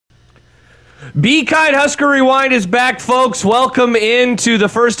Be Kind Husker Rewind is back, folks. Welcome into the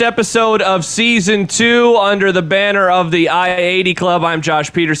first episode of Season 2 under the banner of the I-80 Club. I'm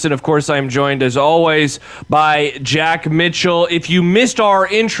Josh Peterson. Of course, I'm joined, as always, by Jack Mitchell. If you missed our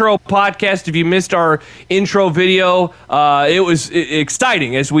intro podcast, if you missed our intro video, it was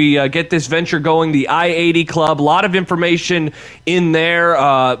exciting as we get this venture going, the I-80 Club. A lot of information in there,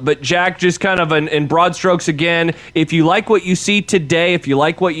 but Jack, just kind of in broad strokes again, if you like what you see today, if you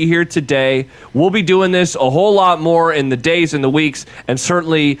like what you hear today, we'll be doing this a whole lot more in the days and the weeks and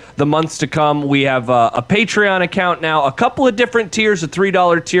certainly the months to come. We have a Patreon account now, a couple of different tiers, a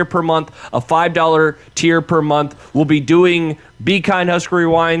 $3 tier per month, a $5 tier per month. We'll be doing Be Kind Husker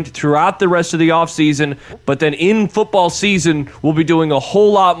Rewind throughout the rest of the offseason, but then in football season, we'll be doing a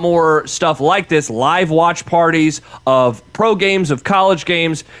whole lot more stuff like this, live watch parties of pro games, of college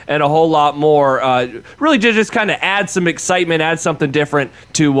games, and a whole lot more. Really just kind of add some excitement, add something different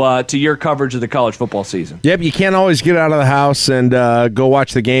to your coverage of the college football season. Yep, you can't always get out of the house and go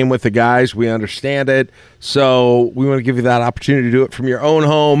watch the game with the guys. We understand it. So we want to give you that opportunity to do it from your own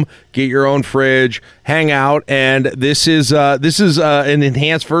home, get your own fridge, hang out, and this is an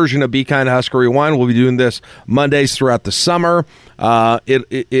enhanced version of Be Kind Husker Rewind. We'll be doing this Mondays throughout the summer.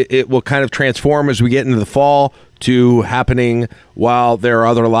 It will kind of transform as we get into the fall to happening while there are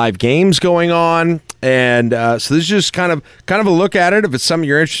other live games going on. And so this is just kind of a look at it. If it's something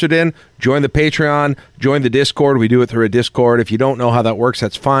you're interested in, join the Patreon, join the Discord. We do it through a Discord. If you don't know how that works,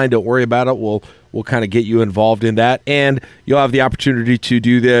 that's fine. Don't worry about it. We'll kind of get you involved in that. And you'll have the opportunity to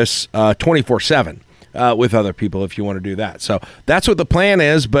do this 24/7 with other people if you want to do that. So that's what the plan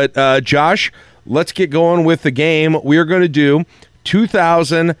is. But Josh, let's get going with the game. We are going to do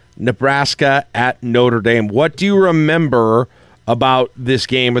 2000 Nebraska at Notre Dame. What do you remember about this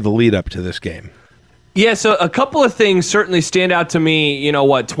game or the lead up to this game? Yeah, so a couple of things certainly stand out to me,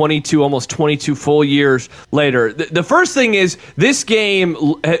 almost 22 full years later. The first thing is this game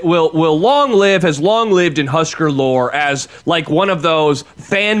has long lived in Husker lore as like one of those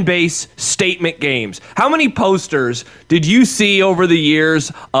fan base statement games. How many posters did you see over the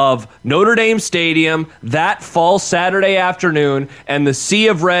years of Notre Dame Stadium that fall Saturday afternoon and the sea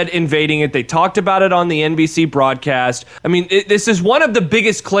of red invading it? They talked about it on the NBC broadcast. I mean, this is one of the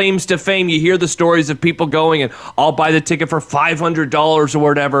biggest claims to fame. You hear the stories of people going and I'll buy the ticket for $500 or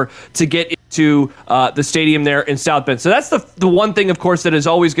whatever to get into the stadium there in South Bend. So that's the one thing, of course, that is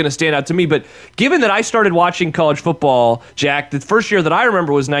always going to stand out to me. But given that I started watching college football, Jack, the first year that I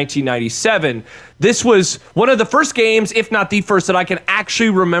remember was 1997. This was one of the first games, if not the first, that I can actually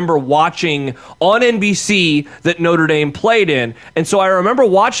remember watching on NBC that Notre Dame played in. And so I remember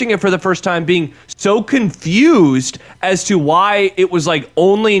watching it for the first time being so confused as to why it was like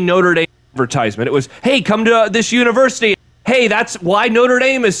only Notre Dame advertisement. It was, hey, come to this university. Hey, that's why Notre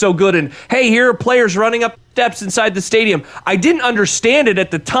Dame is so good. And hey, here are players running up steps inside the stadium. I didn't understand it at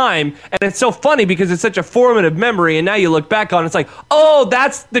the time. And it's so funny because it's such a formative memory. And now you look back on it, it's like, oh,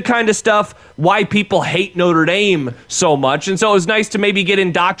 that's the kind of stuff why people hate Notre Dame so much. And so it was nice to maybe get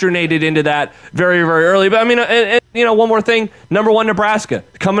indoctrinated into that very, very early. But I mean, and one more thing, number one, Nebraska.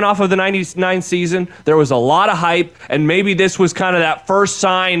 Coming off of the 99 season, there was a lot of hype. And maybe this was kind of that first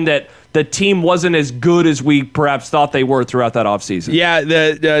sign that the team wasn't as good as we perhaps thought they were throughout that offseason. Yeah,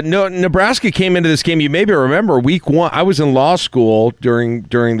 Nebraska came into this game. You maybe remember week one. I was in law school during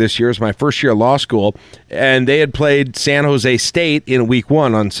this year. It was my first year of law school, and they had played San Jose State in week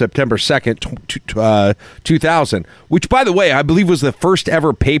one on September 2nd, 2000, which, by the way, I believe was the first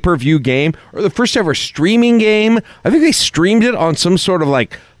ever pay-per-view game or the first ever streaming game. I think they streamed it on some sort of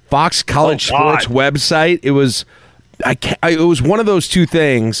like Fox College Sports website. It was one of those two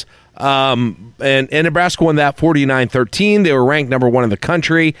things. And Nebraska won that 49-13. They were ranked number one in the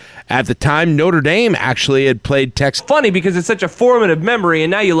country. At the time, Notre Dame actually had played Texas. Funny because it's such a formative memory, and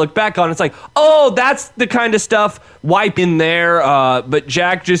now you look back on it, it's like, oh, that's the kind of stuff wipe in there. But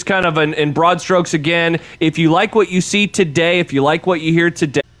Jack, just kind of in broad strokes again, if you like what you see today, if you like what you hear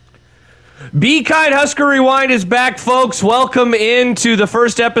today, Be Kind Husker Rewind is back, folks. Welcome into the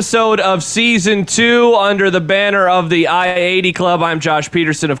first episode of Season 2 under the banner of the I-80 Club. I'm Josh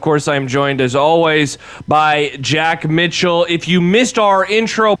Peterson. Of course, I'm joined, as always, by Jack Mitchell. If you missed our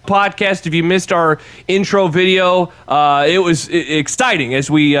intro podcast, if you missed our intro video, it was exciting as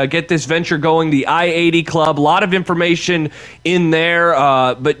we get this venture going, the I-80 Club. A lot of information in there.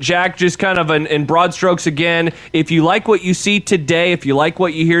 But Jack, just kind of in broad strokes again, if you like what you see today, if you like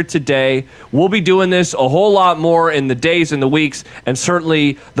what you hear today, we'll be doing this a whole lot more in the days and the weeks and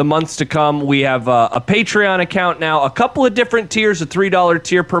certainly the months to come. We have a Patreon account now, a couple of different tiers, a $3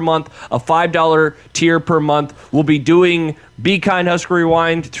 tier per month, a $5 tier per month. We'll be doing Be Kind Husker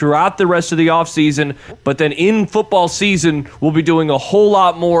Rewind throughout the rest of the offseason. But then in football season, we'll be doing a whole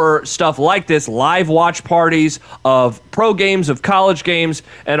lot more stuff like this, live watch parties of pro games, of college games,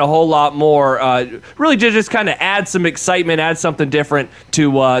 and a whole lot more. Really to just kind of add some excitement, add something different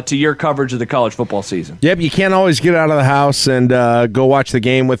to your coverage of the college football season. Yep, you can't always get out of the house and go watch the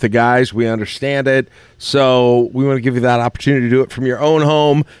game with the guys. We understand it. So we want to give you that opportunity to do it from your own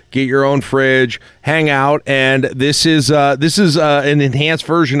home, get your own fridge, hang out. And this is an enhanced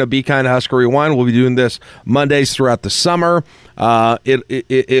version of Be Kind Husker Rewind. We'll be doing this Mondays throughout the summer.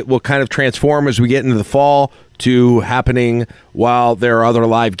 It will kind of transform as we get into the fall to happening while there are other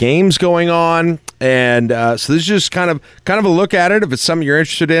live games going on. And so this is just kind of a look at it. If it's something you're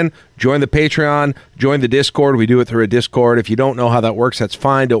interested in, join the Patreon, join the Discord. We do it through a Discord. If you don't know how that works, that's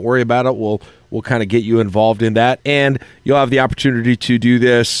fine. Don't worry about it. We'll kind of get you involved in that. And you'll have the opportunity to do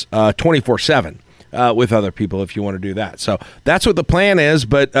this 24/7 with other people if you want to do that. So that's what the plan is.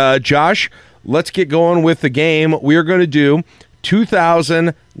 But Josh, let's get going with the game. We are going to do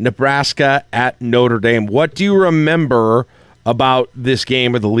 2000 Nebraska at Notre Dame. What do you remember about this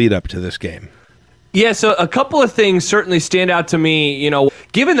game or the lead up to this game? Yeah, so a couple of things certainly stand out to me.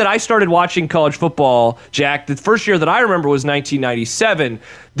 Given that I started watching college football, Jack, the first year that I remember was 1997.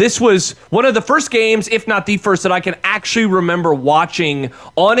 This was one of the first games, if not the first, that I can actually remember watching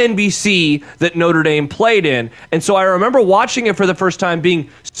on NBC that Notre Dame played in. And so I remember watching it for the first time being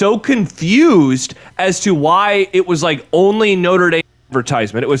so confused as to why it was like only Notre Dame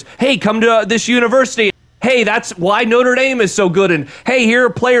advertisement. It was, hey, come to this university. Hey, that's why Notre Dame is so good. And hey, here are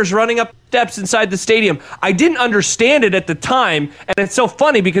players running up steps inside the stadium. I didn't understand it at the time. And it's so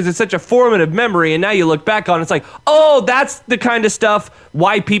funny because it's such a formative memory. And now you look back on it, it's like, oh, that's the kind of stuff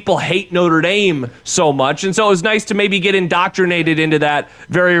why people hate Notre Dame so much. And so it was nice to maybe get indoctrinated into that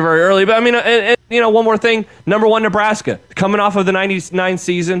very, very early. But I mean, one more thing, number one, Nebraska. Coming off of the 99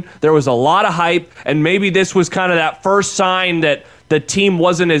 season, there was a lot of hype. And maybe this was kind of that first sign that the team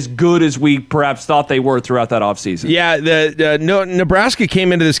wasn't as good as we perhaps thought they were throughout that offseason. Yeah, Nebraska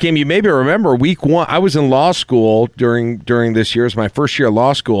came into this game. You maybe remember week one. I was in law school during this year. It was my first year of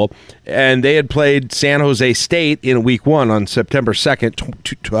law school, and they had played San Jose State in week one on September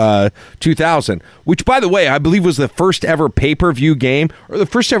 2nd, 2000, which, by the way, I believe was the first ever pay-per-view game or the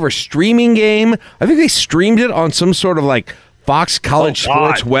first ever streaming game. I think they streamed it on some sort of like Fox College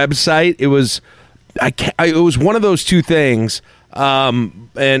Sports website. It was one of those two things. And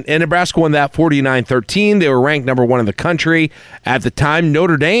Nebraska won that 49-13. They were ranked number one in the country. At the time,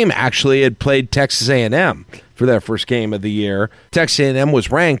 Notre Dame actually had played Texas A&M for their first game of the year. Texas A&M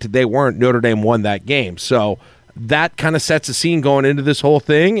was ranked. They weren't. Notre Dame won that game. So that kind of sets the scene going into this whole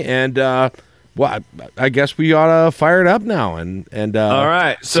thing. And, I guess we ought to fire it up now. And all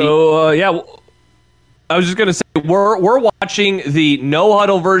right. So, I was just going to say, we're watching the No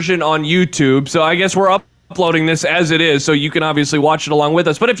Huddle version on YouTube. So I guess we're uploading this as it is, so you can obviously watch it along with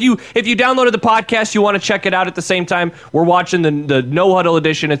us. But if you downloaded the podcast, you want to check it out at the same time, we're watching the No Huddle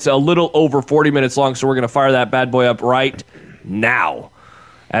edition. It's a little over 40 minutes long, so we're going to fire that bad boy up right now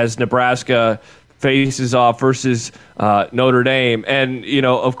as Nebraska faces off versus Notre Dame. And,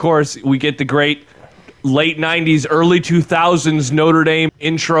 of course, we get the great late 90s, early 2000s Notre Dame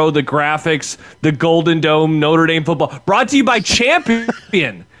intro, the graphics, the Golden Dome, Notre Dame football. Brought to you by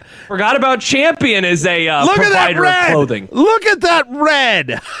Champion. Forgot about Champion as a provider of clothing. Look at that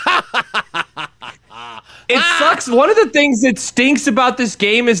red. It sucks. One of the things that stinks about this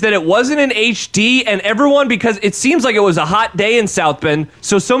game is that it wasn't in HD, and everyone, because it seems like it was a hot day in South Bend,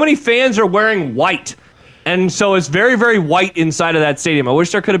 so many fans are wearing white. And so it's very, very white inside of that stadium. I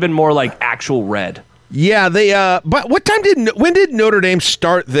wish there could have been more like actual red. Yeah, but when did Notre Dame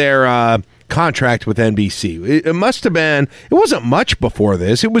start their contract with NBC? It must have been, it wasn't much before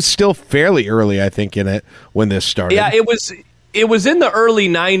this. It was still fairly early, I think, in it when this started. Yeah, it was in the early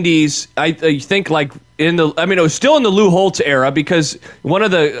 90s. I think it was still in the Lou Holtz era, because one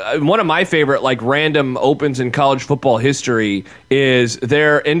of my favorite like random opens in college football history is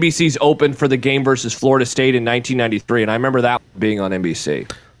their NBC's open for the game versus Florida State in 1993, and I remember that being on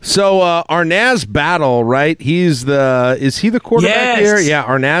NBC. So Arnaz Battle, right? Is he the quarterback here? Yeah,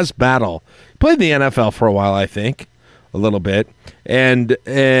 Arnaz Battle. Played in the NFL for a while, I think, a little bit. And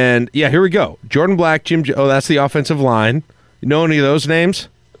yeah, here we go. Jordan Black, that's the offensive line. You know any of those names?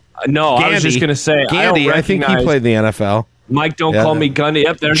 No, Gandy. I was just going to say. Gandy, I think he played in the NFL. Mike, don't call me Gundy.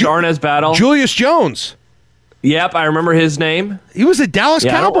 Yep, there's Arnaz Battle. Julius Jones. Yep, I remember his name. He was a Dallas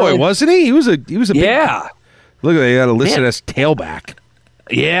Cowboy, wasn't he? He was a big, yeah. Look at that. You got it listed as tailback.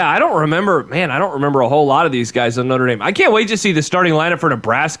 Yeah, I don't remember. Man, I don't remember a whole lot of these guys on Notre Dame. I can't wait to see the starting lineup for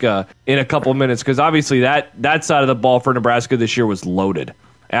Nebraska in a couple minutes because obviously that side of the ball for Nebraska this year was loaded.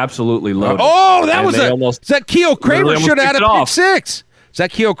 Absolutely loaded. Is that Keo Craver should have had a pick six. Is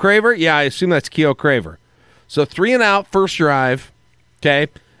that Keo Craver? Yeah, I assume that's Keo Craver. So 3 and out, first drive. Okay.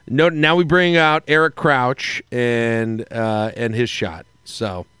 No, now we bring out Eric Crouch and his shot.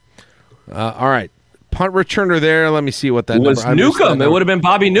 So, all right. Punt returner there. Let me see what that was. Newcomb. It would have been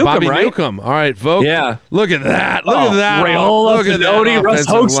Bobby Newcomb, Bobby right? Newcomb. All right, Vogt. Yeah. Look at that. Look at that. Rayola, look at Finoti, Russ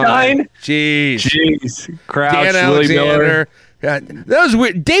Hochstein. Jeez. Crouch, Dan Willie Alexander. Miller. That was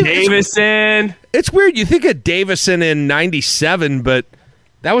weird. Davison. It's weird. You think of Davison in '97, but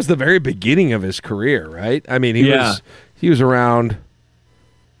that was the very beginning of his career, right? I mean, he was around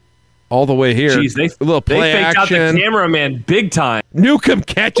all the way here. Jeez, a little play faked action. out the cameraman big time. Newcomb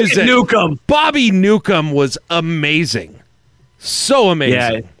catches it. Newcomb. Bobby Newcomb was amazing. So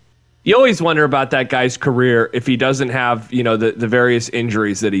amazing. Yeah. You always wonder about that guy's career if he doesn't have, the various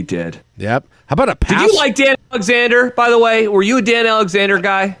injuries that he did. Yep. How about a pass? Did you like Dan Alexander, by the way? Were you a Dan Alexander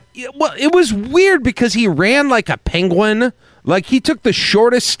guy? Yeah, well, it was weird because he ran like a penguin. Like he took the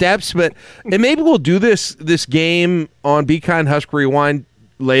shortest steps, and maybe we'll do this game on Be Kind Husker Rewind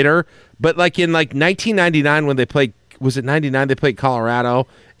later. But like in 1999 when they played, was it 99? They played Colorado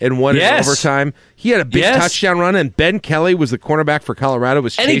and won in overtime. He had a big touchdown run, and Ben Kelly was the cornerback for Colorado.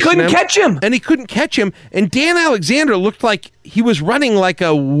 And he couldn't catch him. And Dan Alexander looked like he was running like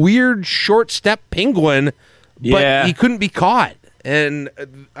a weird short step penguin, but he couldn't be caught. And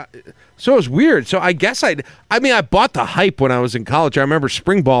so it was weird. So I guess I bought the hype when I was in college. I remember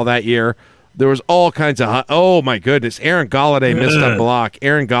spring ball that year. There was all kinds of, oh my goodness. Aaron Galladay missed a block.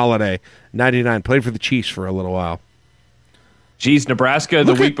 Aaron Galladay, 99, played for the Chiefs for a little while. Geez, Nebraska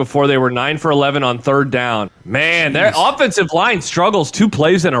the week before they were 9 for 11 on third down. Man, their offensive line struggles 2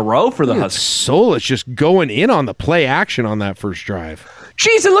 plays in a row for the Huskers. Solis just going in on the play action on that first drive.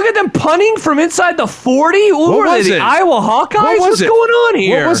 Jeez, and look at them punting from inside the 40. What were they, the Iowa Hawkeyes? What's going on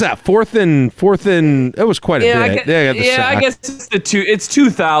here? What was that? Fourth and it was quite a bit. I guess it's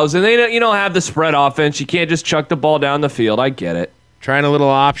 2000. You don't have the spread offense. You can't just chuck the ball down the field. I get it. Trying a little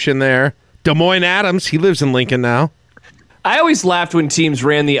option there. Des Moines Adams, he lives in Lincoln now. I always laughed when teams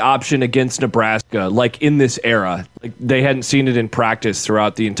ran the option against Nebraska, like in this era. Like they hadn't seen it in practice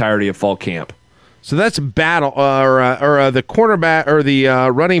throughout the entirety of fall camp. So that's battle, the cornerback or the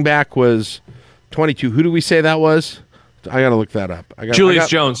running back was 22. Who do we say that was? I got to look that up. Julius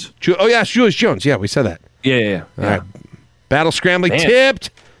Jones. Julius Jones. Yeah, we said that. Yeah. All right. Battle scrambling, tipped.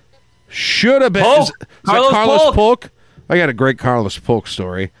 Should have been. Carlos Polk. I got a great Carlos Polk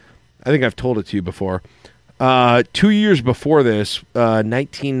story. I think I've told it to you before. 2 years before this,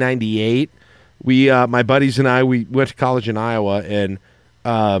 1998, my buddies and I, we went to college in Iowa, and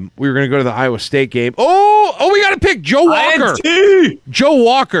we were going to go to the Iowa State game. Oh, we got to pick Joe Walker. Joe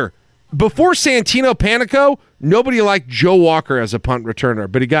Walker. Before Santino Panico, nobody liked Joe Walker as a punt returner,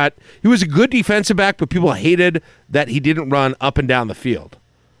 but he was a good defensive back, but people hated that he didn't run up and down the field.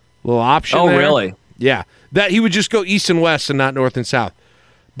 Little option there. Really? Yeah. That he would just go east and west and not north and south.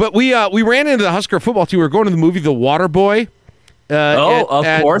 But we ran into the Husker football team. We were going to the movie The Water Boy.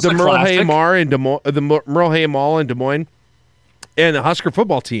 Of course, the Merle Hay Mall in Des Moines. And the Husker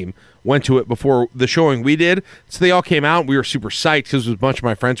football team went to it before the showing we did. So they all came out, and we were super psyched because it was a bunch of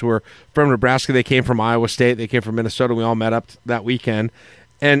my friends who were from Nebraska. They came from Iowa State. They came from Minnesota. We all met up that weekend.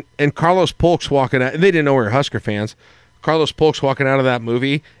 And Carlos Polk's walking out. And they didn't know we were Husker fans. Carlos Polk's walking out of that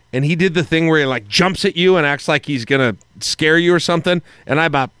movie, and he did the thing where he like jumps at you and acts like he's going to scare you or something. And I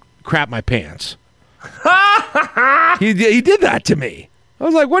about crap my pants. He did that to me. I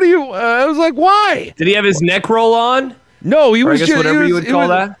was like, "What are you?" I was like, "Why?" Did he have his neck roll on? No, he was just whatever you would call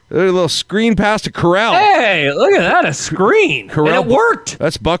that. A little screen pass to Corral. Hey, look at that, a screen. Corral, and it worked.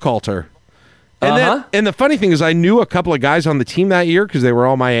 That's Buckhalter. And the funny thing is, I knew a couple of guys on the team that year because they were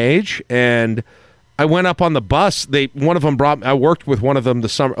all my age, and I went up on the bus. One of them I worked with one of them the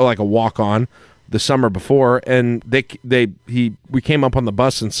summer, like a walk on. The summer before, and we came up on the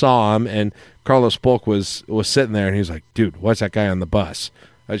bus and saw him, and Carlos Polk was sitting there, and he was like, "Dude, why's that guy on the bus?"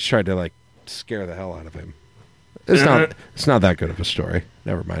 I just tried to like scare the hell out of him. It's not that good of a story.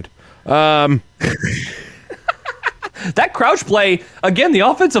 Never mind. That Crouch play again. The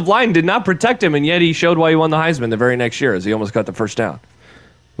offensive line did not protect him, and yet he showed why he won the Heisman the very next year, as he almost got the first down.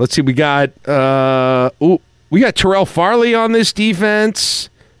 Let's see. We got Terrell Farley on this defense.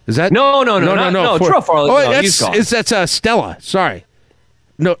 Is that no? Terrell Farley. That's Stella. Sorry,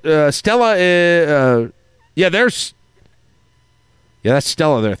 no, Stella. That's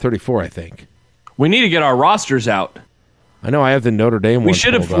Stella there, 34, I think. We need to get our rosters out. I know I have the Notre Dame one. We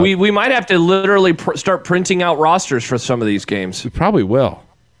should have. We might have to literally start printing out rosters for some of these games. We probably will.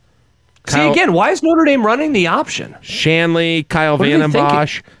 See, again, why is Notre Dame running the option? Shanley, Kyle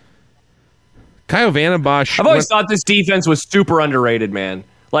Vandenbosch. Kyle Vandenbosch. I've always thought this defense was super underrated, man.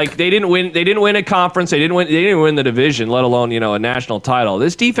 Like they didn't win. They didn't win a conference. They didn't win the division, let alone a national title.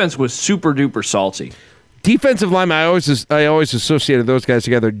 This defense was super duper salty. Defensive lineman, I always associated those guys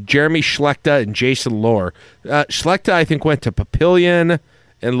together. Jeremy Schlechter and Jason Lohr. Schlechter, I think, went to Papillion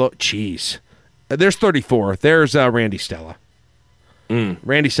and there's 34. There's Randy Stella.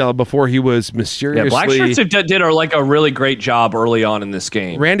 Randy Stella before he was mysteriously. Yeah, Blackshirts did a really great job early on in this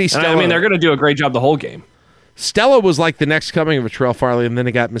game. Randy Stella. I mean, they're going to do a great job the whole game. Stella was like the next coming of a Terrell Farley, and then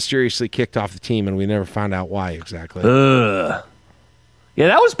he got mysteriously kicked off the team, and we never found out why exactly. Ugh. Yeah,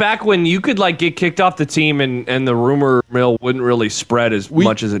 that was back when you could get kicked off the team and the rumor mill wouldn't really spread as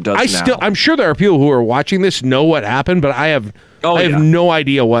much as it does now. I'm sure there are people who are watching this know what happened, but I have no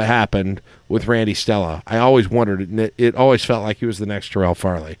idea what happened with Randy Stella. I always wondered, and it always felt like he was the next Terrell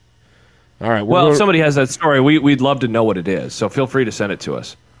Farley. All right. Well, if somebody has that story, we'd love to know what it is. So feel free to send it to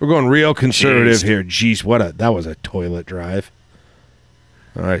us. We're going real conservative here. Jeez, that was a toilet drive.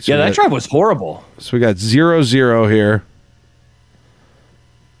 All right. So that drive was horrible. So we got 0-0 here.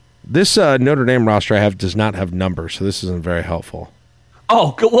 This Notre Dame roster I have does not have numbers, so this isn't very helpful.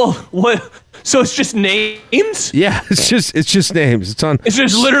 Oh, well, what? So it's just names? Yeah, it's just names. It's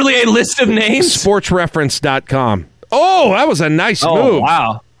just literally a list of names? Sportsreference.com. Oh, that was a nice move. Oh,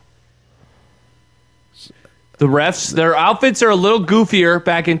 wow. The refs, their outfits are a little goofier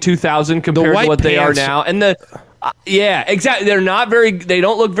back in 2000 compared to what they are now. And yeah, exactly. They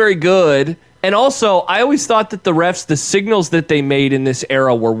don't look very good. And also, I always thought that the refs, the signals that they made in this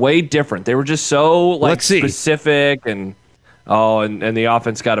era were way different. They were just so specific and the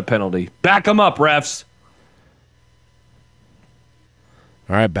offense got a penalty. Back them up, refs.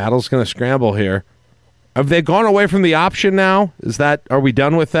 All right, Battle's going to scramble here. Have they gone away from the option now? Are we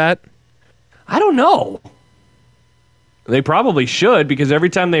done with that? I don't know. They probably should, because every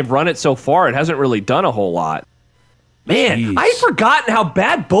time they've run it so far, it hasn't really done a whole lot. Man, I'd forgotten how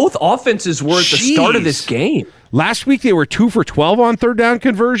bad both offenses were at the start of this game. Last week they were 2 for 12 on third down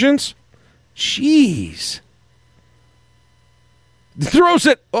conversions. Jeez. Throws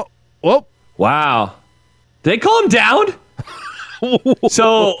it. Oh. Wow. Did they call him down?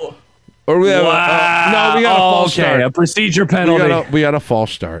 So. Or we have no, we got a false start. A procedure penalty. We got a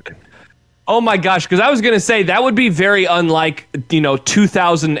false start. Oh my gosh, because I was going to say that would be very unlike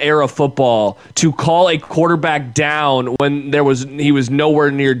 2000 era football to call a quarterback down when he was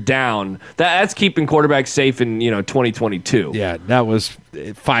nowhere near down. That's keeping quarterbacks safe in 2022. Yeah, that was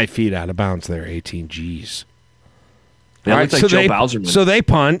 5 feet out of bounds there. 18 G's. All right, like Joe Bowserman. So they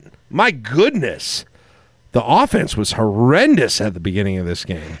punt. My goodness, the offense was horrendous at the beginning of this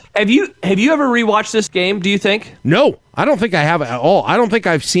game. Have you ever rewatched this game? Do you think? No, I don't think I have at all. I don't think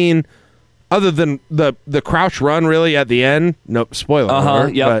I've seen. Other than the crouch run, really at the end. No spoiler.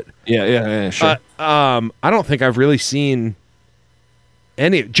 Alert, yeah. But yeah, sure. I don't think I've really seen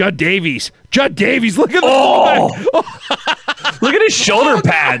any. Judd Davies. Look at look at his shoulder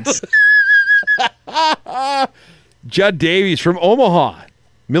pads. Judd Davies from Omaha,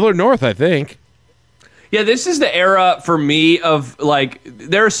 Millard North, I think. Yeah, this is the era for me of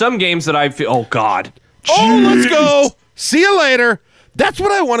there are some games that I feel. Oh God. Oh, let's go. See you later. That's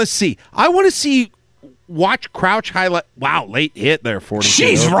what I want to see. I want to watch Crouch highlight. Wow, late hit there, 42.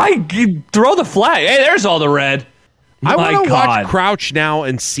 Jeez, right. You throw the flag. Hey, there's all the red. I want to watch Crouch now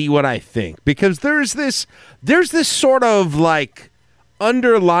and see what I think, because there's this sort of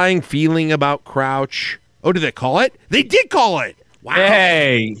underlying feeling about Crouch. Oh, did they call it? They did call it. Wow.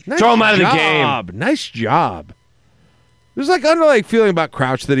 Hey, nice throw him out of the game. Nice job. There's underlying feeling about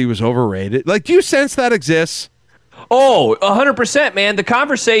Crouch that he was overrated. Do you sense that exists? Oh, 100%, man. The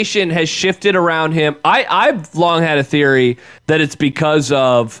conversation has shifted around him. I've long had a theory that it's because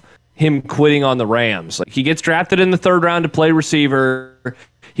of him quitting on the Rams. He gets drafted in the 3rd round to play receiver.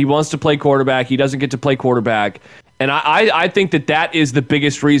 He wants to play quarterback. He doesn't get to play quarterback. And I think that is the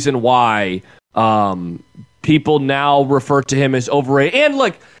biggest reason why people now refer to him as overrated.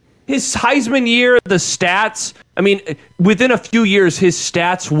 And his Heisman year, the stats, I mean, within a few years, his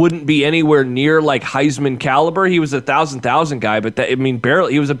stats wouldn't be anywhere near Heisman caliber. He was a 1,000 guy, but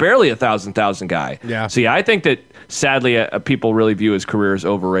barely. He was barely a 1,000 guy. Yeah. So yeah, I think that sadly, people really view his career as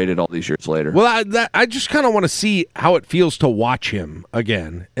overrated all these years later. Well, I just kind of want to see how it feels to watch him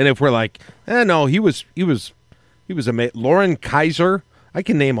again, and if we're no, he was amazing. Lauren Kaiser. I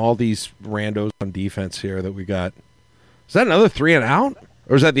can name all these randos on defense here that we got. Is that another 3 and out?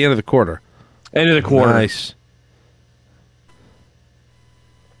 Or is that the end of the quarter? End of the quarter. Nice.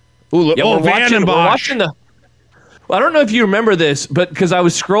 Ooh, yeah, we're watching the. Well, I don't know if you remember this, but because I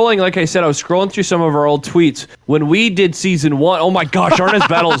was scrolling, like I said, I was scrolling through some of our old tweets when we did season 1. Oh my gosh, Arnaz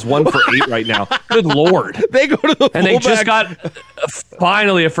Battle is 1 for 8 right now. Good Lord. They go to the and they just got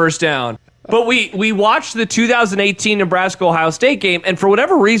finally a first down. But we watched the 2018 Nebraska-Ohio State game, and for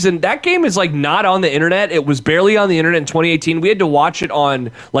whatever reason, that game is like not on the internet. It was barely on the internet in 2018. We had to watch it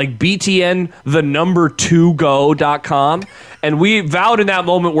on like BTN, the number2go.com, and we vowed in that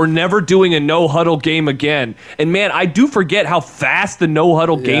moment we're never doing a no-huddle game again. And man, I do forget how fast the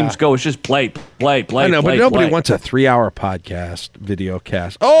no-huddle games go. It's just play. I know, but nobody wants a 3-hour podcast, video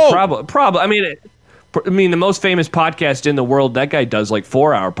cast. Oh! Probably. I mean, the most famous podcast in the world, that guy does like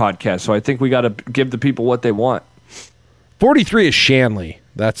 4-hour podcasts. So I think we got to give the people what they want. 43 is Shanley.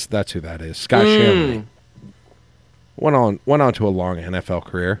 That's who that is. Scott Shanley. Went on to a long NFL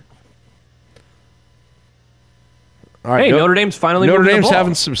career. All right, Notre Dame's finally Notre moving Dame's the ball.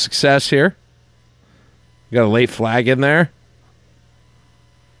 having some success here. You got a late flag in there.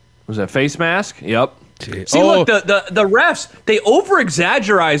 Was that face mask? Yep. Gee. See, look, the refs, they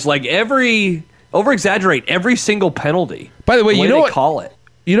over-exaggerate every single penalty. By the way, you know what call it?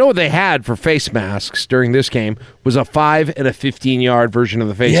 You know what they had for face masks during this game was a 5 and a 15-yard version of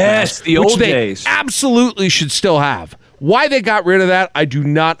the face mask. Yes, the old days. Absolutely should still have. Why they got rid of that, I do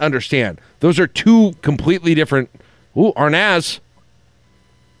not understand. Those are two completely different. Ooh, Arnaz.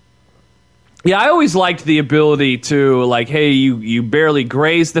 Yeah, I always liked the ability to, like, hey, you barely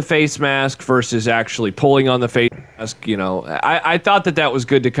graze the face mask versus actually pulling on the face mask. You know, I thought that was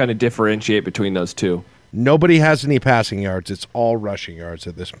good to kind of differentiate between those two. Nobody has any passing yards. It's all rushing yards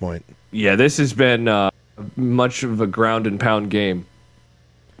at this point. Yeah, this has been much of a ground and pound game.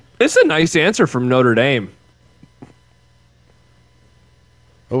 It's a nice answer from Notre Dame.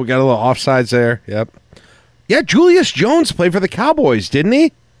 Oh, we got a little offsides there. Yep. Yeah, Julius Jones played for the Cowboys, didn't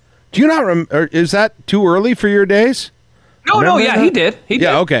he? Do you not remember? Is that too early for your days? No, he did. He did.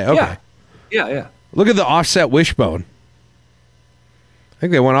 Yeah, okay. Yeah. Look at the offset wishbone. I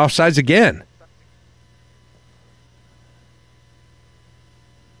think they went offsides again.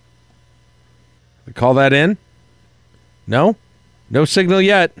 We call that in? No signal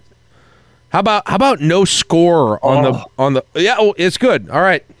yet. How about no score on the yeah? Oh, it's good. All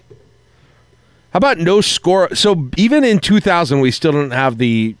right. How about no score? So even in 2000, we still don't have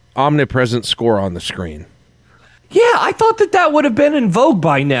the omnipresent score on the screen. Yeah, I thought that would have been in vogue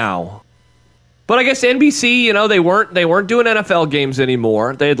by now. But I guess NBC, you know, they weren't doing NFL games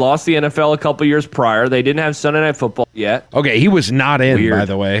anymore. They had lost the NFL a couple years prior. They didn't have Sunday Night Football yet. Okay, he was not in, by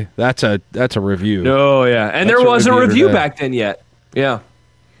the way. That's a review. No, yeah. And there wasn't a review back then yet. Yeah.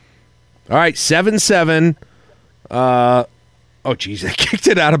 All right, 7-7. Oh, geez, they kicked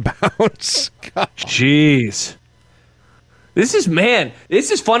it out of bounds. God. Jeez. This is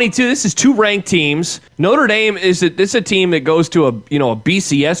funny, too. This is two ranked teams. Notre Dame is a team that goes to a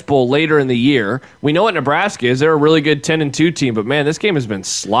BCS bowl later in the year. We know what Nebraska is. They're a really good 10-2 team, but, man, this game has been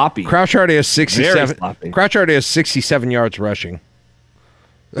sloppy. Crouch already has 67. Crouch already has 67 yards rushing.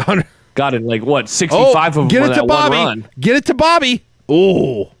 Got it, like, what, 65 of them on that one run. Get it to Bobby.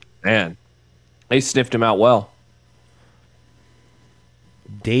 Oh. Man, they sniffed him out well.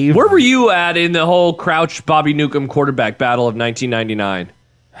 Dave, where were you at in the whole Crouch Bobby Newcomb quarterback battle of 1999?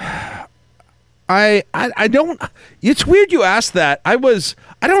 I don't. It's weird you asked that. I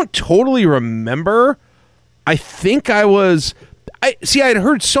don't totally remember. I think I was. I'd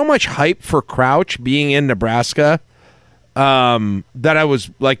heard so much hype for Crouch being in Nebraska that I was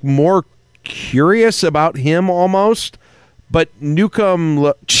like more curious about him almost. But Newcomb,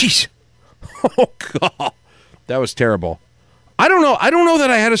 jeez, oh god, that was terrible. I don't know that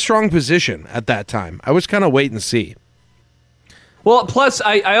I had a strong position at that time. I was kind of wait and see. Well, plus,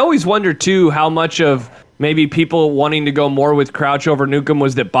 I always wonder, too, how much of maybe people wanting to go more with Crouch over Newcomb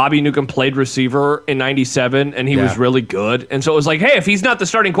was that Bobby Newcomb played receiver in 97, and he was really good. And so it was like, hey, if he's not the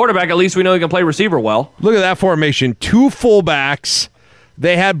starting quarterback, at least we know he can play receiver well. Look at that formation. Two fullbacks.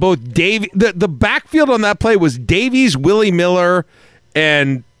 They had both the backfield on that play was Davies, Willie Miller,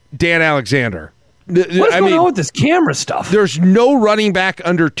 and Dan Alexander. What's going on with this camera stuff? There's no running back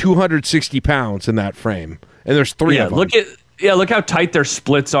under 260 pounds in that frame, and there's three of them. Look how tight their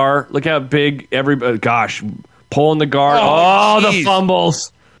splits are. Look how big everybody. Gosh, pulling the guard. The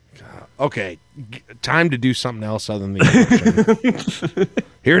fumbles. Okay, time to do something else other than the action.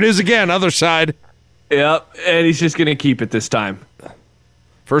 Here it is again, other side. Yep, and he's just gonna keep it this time.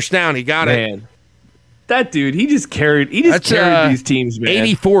 First down, he got it. That dude, he just carried these teams, man.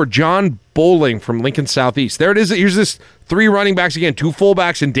 84, John Bowling from Lincoln Southeast. There it is. Here's this three running backs again, two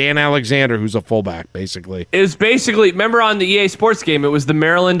fullbacks, and Dan Alexander, who's a fullback, basically. It was basically, remember on the EA Sports game, it was the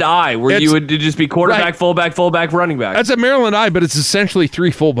Maryland Eye, where you would just be quarterback, right. fullback, running back. That's a Maryland Eye, but it's essentially three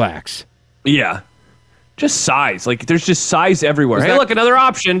fullbacks. Yeah. Just size. Like, there's just size everywhere. Hey, look, another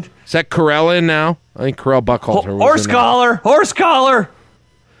option. Is that Corell in now? I think Corell Buckhalter was Horse collar.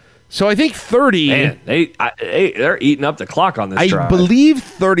 So I think 30. Man, they're eating up the clock on this drive. I believe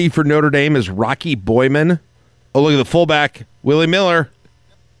 30 for Notre Dame is Rocky Boyman. Oh, look at the fullback, Willie Miller.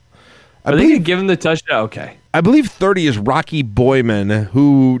 Are they going to give him the touchdown? Okay. I believe 30 is Rocky Boyman,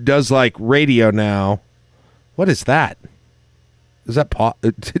 who does, like, radio now. What is that? Is that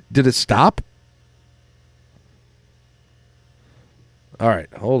did it stop? All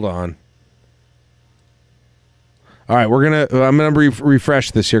right, hold on. All right, I'm gonna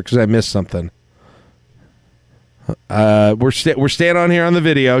refresh this here because I missed something. We're staying on here on the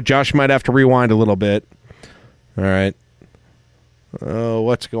video. Josh might have to rewind a little bit. All right.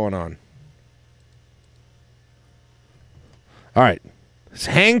 What's going on? All right,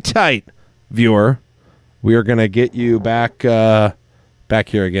 hang tight, viewer. We are gonna get you back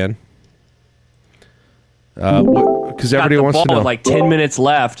here again. Because everybody wants to know. With like 10 minutes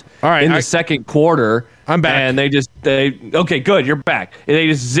left in the second quarter. I'm back. And okay, good, you're back. And they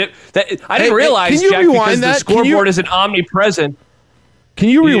just zip that. I didn't realize, Jack, because the scoreboard isn't omnipresent. Can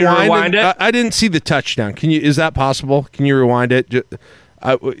you rewind it? I didn't see the touchdown. Is that possible? Can you rewind it?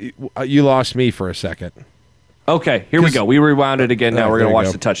 You lost me for a second. Okay, here we go. We rewound it again. Now we're going to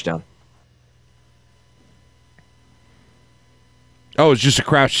watch the touchdown. Oh, it's just a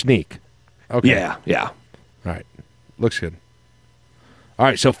crouch sneak. Okay. Yeah. All right. Looks good. All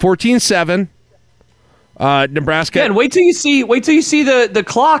right, so 14-7. Nebraska. Again, wait till you see the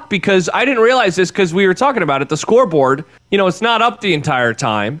clock, because I didn't realize this because we were talking about it. The scoreboard, it's not up the entire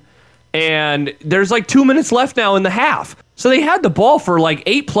time, and there's like 2 minutes left now in the half. So they had the ball for like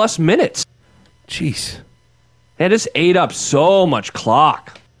 8+ minutes. Jeez. That just ate up so much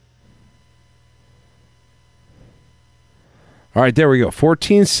clock. All right, there we go.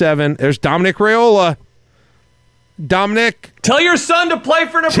 14-7. There's Dominic Raiola. Dominic. Tell your son to play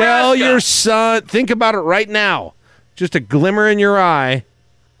for Nebraska. Tell your son. Think about it right now. Just a glimmer in your eye.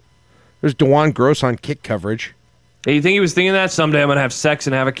 There's DeJuan Gross on kick coverage. Hey, you think he was thinking that? Someday I'm going to have sex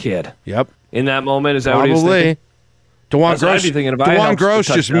and have a kid. Yep. In that moment, is that what he was thinking? DeJuan Gross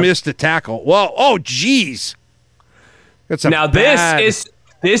just missed a tackle. Well, oh, jeez.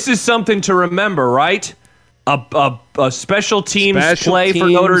 This is something to remember, right? A special teams play for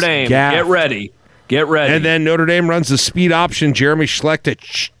Notre Dame. Get ready. And then Notre Dame runs the speed option. Jeremy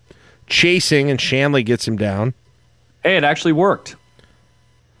Schlecht chasing, and Shanley gets him down. Hey, it actually worked.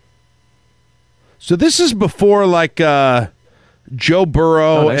 So this is before Joe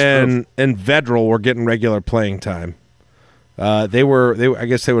Burrow and Vedral were getting regular playing time. I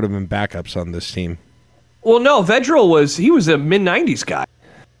guess they would have been backups on this team. Well, no, Vedral was a mid-90s guy.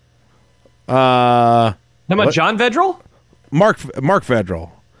 How about John Vedral? Mark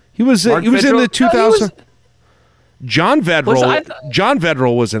Vedral. He was in the 2000. John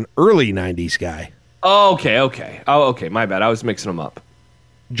Vedral was an early 90s guy. Oh, okay. My bad. I was mixing them up.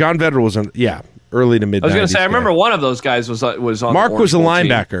 John Vedral was early to mid 90s. I was going to say, I remember one of those guys was on Mark was a team.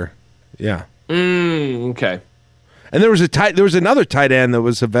 linebacker. Yeah. Okay. And there was another tight end that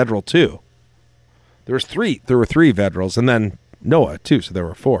was a Vedral too. There were three Vedrals, and then Noah too, so there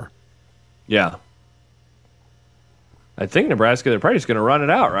were four. Yeah. I think Nebraska, they're probably just going to run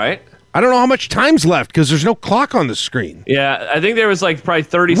it out, right? I don't know how much time's left because there's no clock on the screen. Yeah, I think there was probably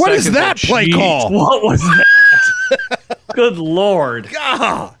 30 seconds. What is that play call? What was that? Good Lord.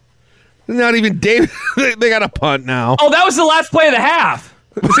 God. Not even David. They got a punt now. Oh, that was the last play of the half.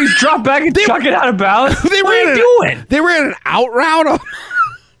 He's dropped back and chuck it out of bounds. What are you doing? They ran an out route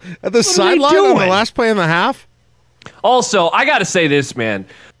at the sideline on the last play in the half. Also, I got to say this, man.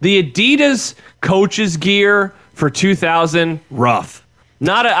 The Adidas coaches gear for 2000, rough.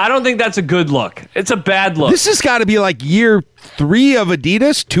 I don't think that's a good look. It's a bad look. This has got to be year 3 of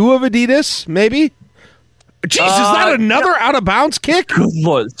Adidas, 2 of Adidas, maybe. Jeez, is that another out of bounds kick? Good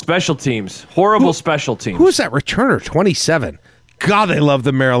Lord, special teams, horrible special teams. Who is that returner? 27. God, they love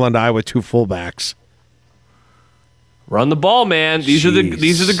the Maryland Eye with 2 fullbacks. Run the ball, man. These are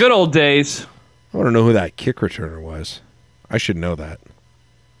the good old days. I want to know who that kick returner was. I should know that.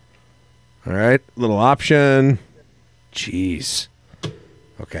 All right, little option. Jeez.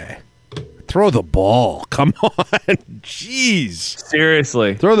 Okay. Throw the ball. Come on. Jeez.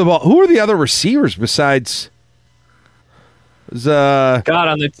 Seriously. Throw the ball. Who are the other receivers besides on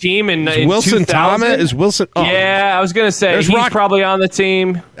the team in Wilson 2000? Thomas? Is Wilson? Oh. Yeah, I was going to say he's probably on the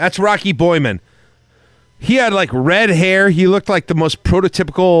team. That's Rocky Boyman. He had like red hair. He looked like the most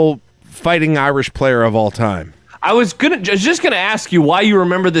prototypical fighting Irish player of all time. I was just gonna ask you why you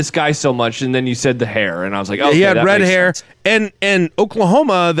remember this guy so much, and then you said the hair, and I was like, okay, he had that red makes hair, sense. and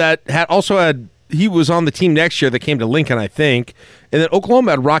Oklahoma that had. He was on the team next year that came to Lincoln, I think, and then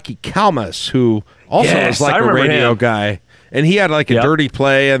Oklahoma had Rocky Kalmus, who also was like a radio guy, and he had like a dirty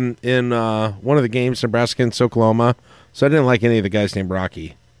play in one of the games, Nebraska against Oklahoma. So I didn't like any of the guys named Rocky.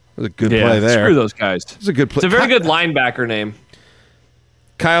 It was a good play there. Screw those guys. It was a good play. It's a very good linebacker name.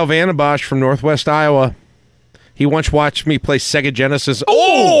 Kyle Vandenbosch from Northwest Iowa. He once watched me play Sega Genesis.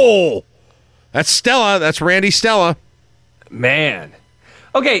 Oh! That's Stella. That's Randy Stella. Man.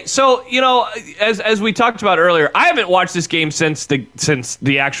 Okay, so, as we talked about earlier, I haven't watched this game since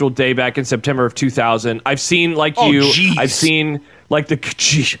the actual day back in September of 2000. I've seen, like geez. I've seen, like,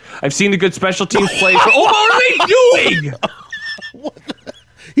 I've seen the good special teams play. What are they doing?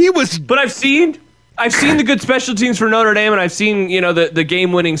 But I've seen the good special teams for Notre Dame, and I've seen, the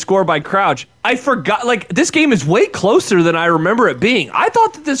game-winning score by Crouch. I forgot, this game is way closer than I remember it being. I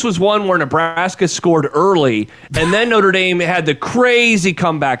thought that this was one where Nebraska scored early, and then Notre Dame had the crazy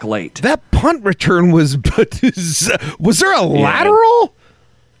comeback late. That punt return was there a lateral?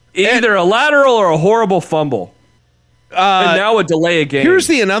 Either a lateral or a horrible fumble. And now a delay a game. Here's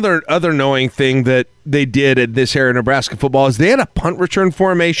the other knowing thing that they did at this era of Nebraska football is they had a punt return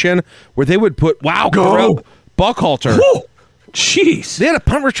formation where they would put Buckhalter. Woo! Jeez. They had a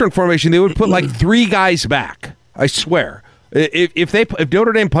punt return formation. They would put like 3 guys back. I swear. If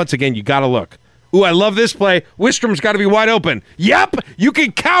Notre Dame punts again, you got to look. Ooh, I love this play. Wistrom's got to be wide open. Yep, you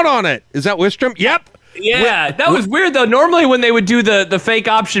can count on it. Is that Wistrom? Yep. Yeah, that was weird though. Normally when they would do the fake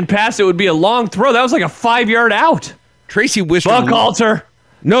option pass, it would be a long throw. That was like a 5-yard out. Tracy Wistrom. Buckhalter.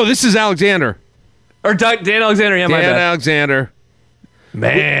 No, this is Alexander. Or Dan Alexander. Yeah, my bad. Dan Alexander.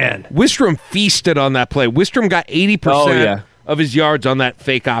 Man. Wistrom feasted on that play. Wistrom got 80% of his yards on that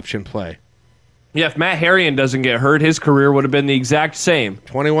fake option play. Yeah, if Matt Harrion doesn't get hurt, his career would have been the exact same.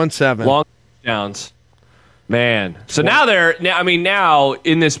 21-7. Long touchdowns. Man. So now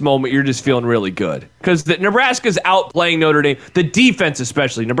in this moment, you're just feeling really good. Because Nebraska's outplaying Notre Dame. The defense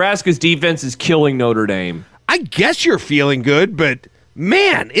especially. Nebraska's defense is killing Notre Dame. I guess you're feeling good, but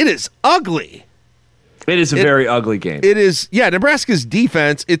man, it is ugly. It is a very ugly game. It is, Nebraska's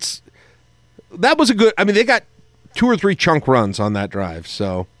defense, that was a good, they got 2 or 3 chunk runs on that drive,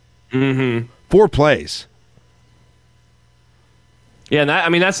 so 4 plays. Yeah,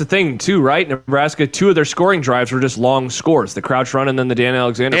 and that's the thing, too, right? Nebraska, 2 of their scoring drives were just long scores. The Crouch run and then the Dan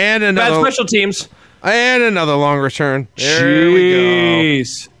Alexander. And another, bad special teams. And another long return. There we go.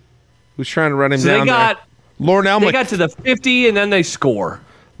 Who's trying to run him down there? They got to the 50, and then they score.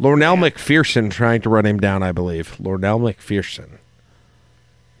 Lornell McPherson trying to run him down, I believe. Lornell McPherson.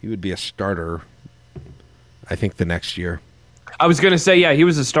 He would be a starter, I think, the next year. I was going to say, he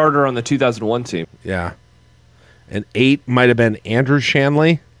was a starter on the 2001 team. Yeah. And 8 might have been Andrew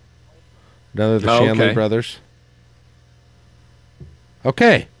Shanley, another of the Shanley brothers.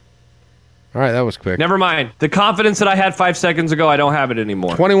 Okay. All right, that was quick. Never mind. The confidence that I had 5 seconds ago, I don't have it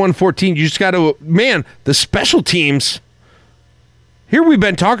anymore. 21-14. You just got to, the special teams. Here we've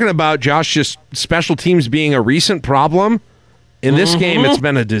been talking about, Josh, just special teams being a recent problem. In this game, it's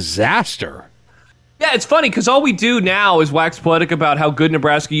been a disaster. Yeah, it's funny because all we do now is wax poetic about how good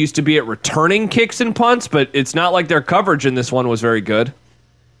Nebraska used to be at returning kicks and punts, but it's not like their coverage in this one was very good.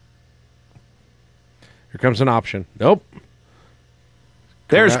 Here comes an option. Nope.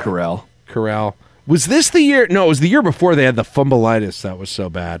 There's Corral. Was this the year? No, it was the year before they had the fumbleitis that was so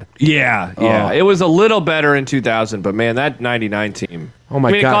bad. Yeah. It was a little better in 2000, but man, that 99 team. Oh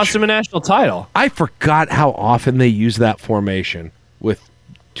my gosh. It cost them a national title. I forgot how often they use that formation with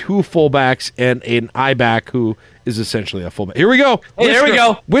 2 fullbacks and an I-back who is essentially a fullback. Here we go. Hey, there we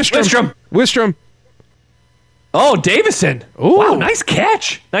go. Wistrom. Oh, Davison. Ooh. Wow, nice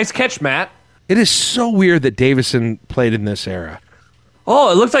catch. Nice catch, Matt. It is so weird that Davison played in this era.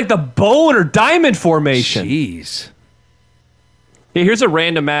 Oh, it looks like the bone or diamond formation. Jeez. Hey, here's a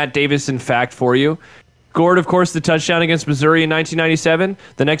random Matt Davison fact for you. Scored, of course, the touchdown against Missouri in 1997.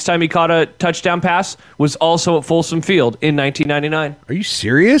 The next time he caught a touchdown pass was also at Folsom Field in 1999. Are you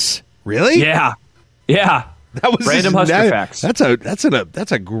serious? Really? Yeah. That was random Husker facts.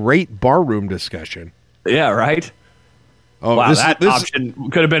 That's a great barroom discussion. Yeah, right? Oh, wow, that option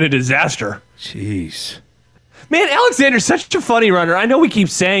could have been a disaster. Jeez. Man, Alexander's such a funny runner. I know we keep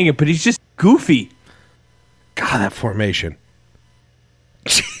saying it, but he's just goofy. God, that formation.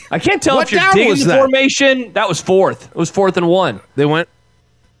 I can't tell if you're digging the formation. That was 4th. It was 4th and 1. They went.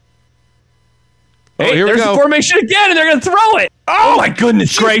 Hey, there's the formation again, and they're going to throw it. Oh, my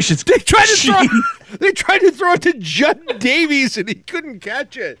goodness gracious. They tried to throw. They tried to throw it to Judd Davies, and he couldn't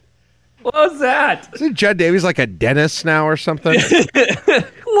catch it. What was that? Isn't Judd Davies like a dentist now or something?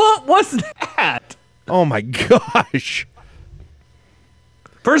 What was that? Oh, my gosh.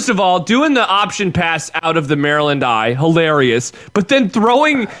 First of all, doing the option pass out of the Maryland eye, hilarious. But then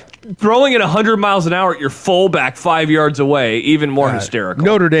throwing it 100 miles an hour at your fullback 5 yards away, even more hysterical.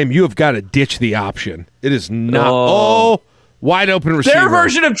 Notre Dame, you have got to ditch the option. It is not. Wide open receiver. Their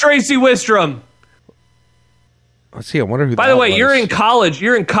version of Tracy Wistrom. Let's see. I wonder who. By the way, you're in college.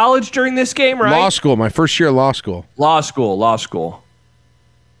 You're in college during this game, right? Law school. My first year of law school. Law school.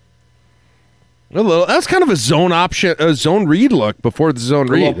 That's kind of a zone option, a zone read look before the zone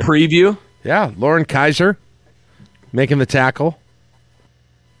read. A little preview. Yeah, Lauren Kaiser making the tackle.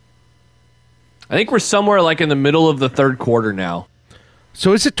 I think we're somewhere like in the middle of the third quarter now.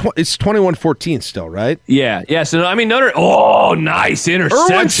 So is it? It's 21-14 still, right? Yeah. So I mean, Notre. Oh, nice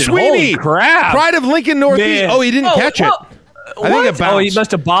interception! Erwin Sweeney, holy crap! Pride of Lincoln Northeast. Man. Oh, he didn't catch it. I think it bounced. Oh, he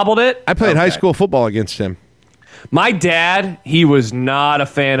must have bobbled it. I played high school football against him. My dad, he was not a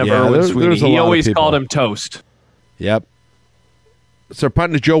fan of Erwin Sweeney. He always called him toast. Yep. So they're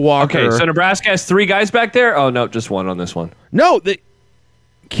punting to Joe Walker. Okay, so Nebraska has 3 guys back there? Oh, no, just one on this one. No,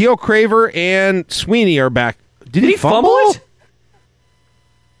 Keo Craver and Sweeney are back. Did he fumble it?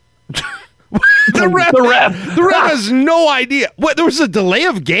 The ref has no idea. What? There was a delay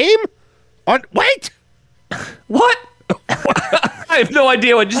of game? Wait. What? I have no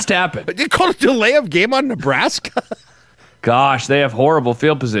idea what just happened. You called a delay of game on Nebraska? Gosh, they have horrible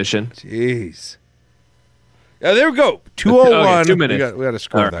field position. Jeez. Yeah, there we go. 2:01. Okay, 2 minutes. We got a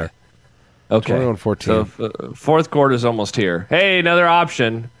score right. there. Okay. 21-14. So fourth quarter's almost here. Hey, another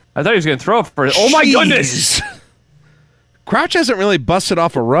option. I thought he was going to throw it for it. Oh, my goodness. Crouch hasn't really busted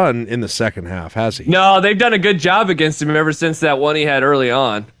off a run in the second half, has he? No, they've done a good job against him ever since that one he had early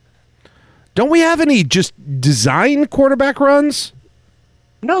on. Don't we have any just design quarterback runs?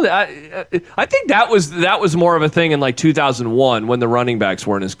 No, I think that was more of a thing in like 2001 when the running backs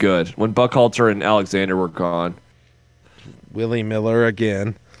weren't as good, when Buckhalter and Alexander were gone. Willie Miller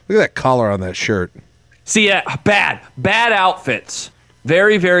again. Look at that collar on that shirt. See, bad outfits.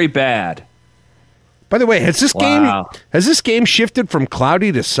 Very, very bad. By the way, has this game shifted from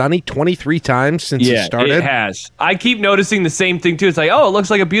cloudy to sunny 23 times since it started? Yeah, it has. I keep noticing the same thing too. It's like, oh, it looks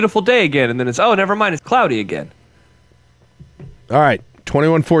like a beautiful day again, and then it's, oh, never mind, it's cloudy again. All right,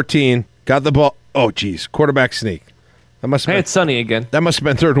 21-14. Got the ball. Oh, geez, quarterback sneak. That must have been, it's sunny again. That must have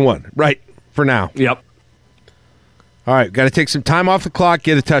been 3rd and 1. Right, for now. Yep. All right, got to take some time off the clock,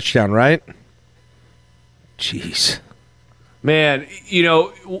 get a touchdown, right? Jeez. Man, you know,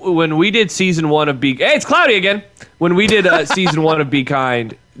 when we did season 1 of Be... Hey, it's cloudy again. When we did season 1 of Be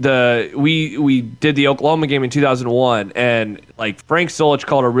Kind, we did the Oklahoma game in 2001, and like Frank Solich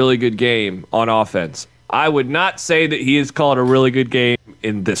called a really good game on offense. I would not say that he has called a really good game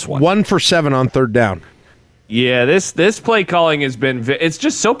in this one. 1 for 7 on 3rd down. Yeah, this play calling has been... It's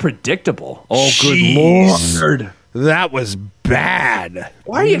just so predictable. Oh, Jeez. Good Lord. That was bad.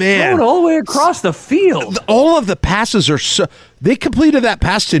 Why are you throwing all the way across the field? All of the passes are so... They completed that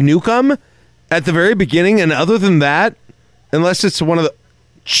pass to Newcomb at the very beginning, and other than that, unless it's one of the...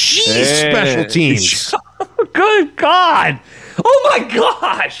 special teams. Good God. Oh, my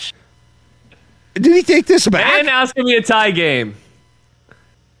gosh. Did he take this back? And now it's going to be a tie game.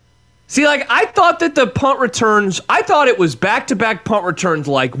 See, like, I thought that the punt returns, I thought it was back-to-back punt returns,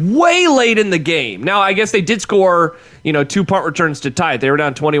 like, way late in the game. Now, I guess they did score, 2 punt returns to tie it. They were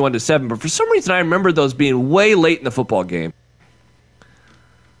down 21-7, but for some reason I remember those being way late in the football game.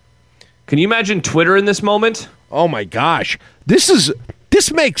 Can you imagine Twitter in this moment? Oh, my gosh.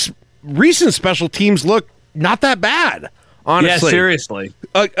 This makes recent special teams look not that bad, honestly. Yeah, seriously.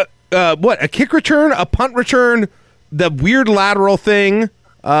 What, a kick return, a punt return, the weird lateral thing...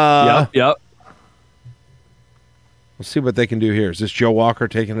 Yep. Let's see what they can do here. Is this Joe Walker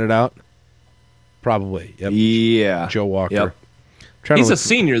taking it out? Probably. Yep. Yeah. Joe Walker. Yep. He's a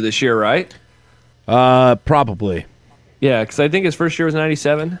senior this year, right? Probably. Yeah, because I think his first year was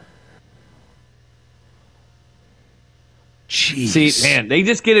 97. Jeez. See, man, they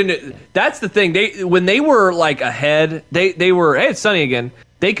just get into... That's the thing. When they were, like, ahead, they were, hey, it's sunny again.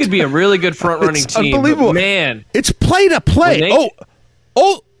 They could be a really good front-running team. Unbelievable. But, man. It's play to play.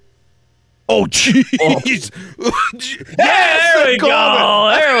 Oh, jeez. There we go.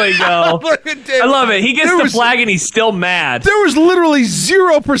 There we go. I love it. He gets the flag and he's still mad. There was literally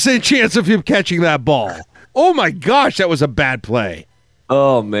 0% chance of him catching that ball. Oh, my gosh, that was a bad play.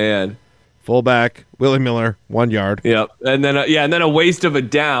 Oh, man. Fullback, Willie Miller, 1 yard. Yep. And then a waste of a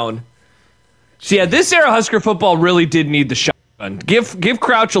down. So, yeah, this era Husker football really did need the shotgun Give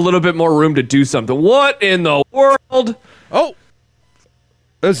Crouch a little bit more room to do something. What in the world? Oh,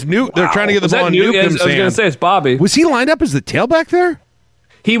 that's new. Wow. They're trying to get the ball in Newcomb's hand. I was going to say it's Bobby. Was he lined up as the tailback there?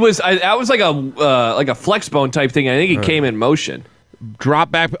 He was. That was like a flex bone type thing. I think he came in motion.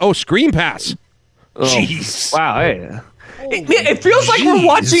 Drop back. Oh, screen pass. Jeez. Wow. Hey. It feels like we're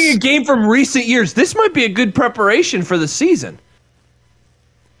watching a game from recent years. This might be a good preparation for the season.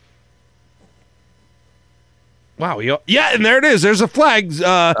 Wow. Yeah, and there it is. There's a flag.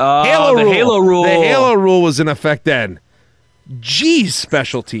 Halo rule. Halo rule. The Halo rule was in effect then. Jeez,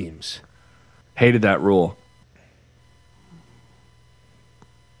 special teams. Hated that rule.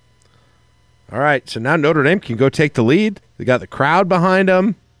 All right, so now Notre Dame can go take the lead. They got the crowd behind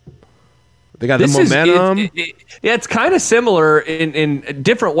them. They got the momentum. It's kind of similar in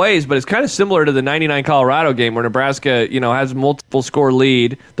different ways, but it's kind of similar to the 99 Colorado game where Nebraska, has multiple score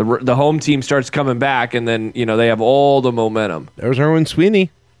lead. The home team starts coming back, and then, they have all the momentum. There's Erwin Sweeney.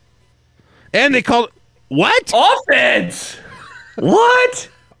 And they called what? Offense! What?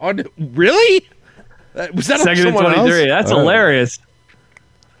 Oh, really? Was that second and 23? Else? That's hilarious.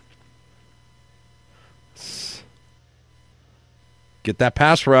 Get that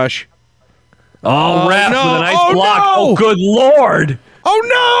pass rush. Oh, ref with a nice block. No. Oh, good Lord.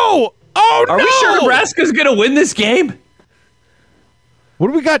 Oh, no. Are we sure Nebraska's going to win this game? What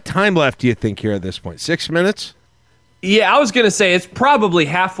do we got time left, do you think, here at this point? 6 minutes? Yeah, I was going to say it's probably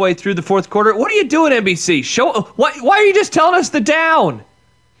halfway through the fourth quarter. What are you doing, NBC? Why are you just telling us the down?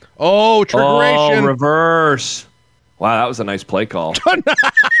 Oh, trickeration. Oh, reverse. Wow, that was a nice play call.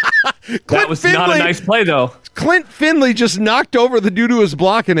 That was not a nice play, though. Clint Finley just knocked over the dude who was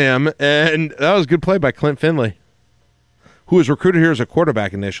blocking him, and that was a good play by Clint Finley, who was recruited here as a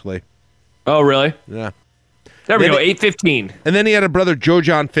quarterback initially. Oh, really? Yeah. There we go, 8:15. And then he had a brother, Joe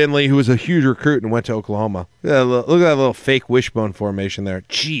John Finley, who was a huge recruit and went to Oklahoma. Look at that little fake wishbone formation there.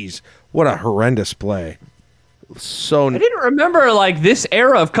 Jeez, what a horrendous play. I didn't remember, this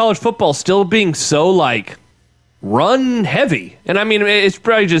era of college football still being so, run heavy. And, I mean, it's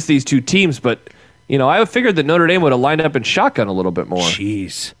probably just these two teams, but... I figured that Notre Dame would have lined up in shotgun a little bit more.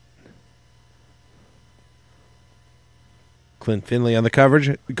 Jeez. Clint Finley on the coverage.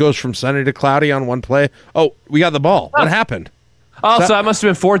 It goes from sunny to cloudy on one play. Oh, we got the ball. What happened? Oh, so that must have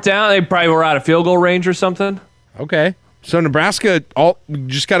been fourth down. They probably were out of field goal range or something. Okay. So Nebraska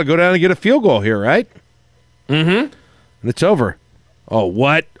just got to go down and get a field goal here, right? Mm-hmm. And it's over. Oh,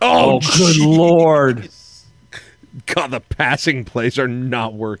 what? Oh good Lord. God, the passing plays are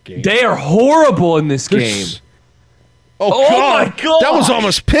not working. They are horrible in this game. Oh my God. That was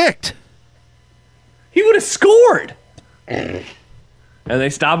almost picked. He would have scored. And they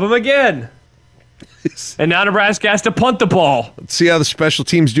stop him again. And now Nebraska has to punt the ball. Let's see how the special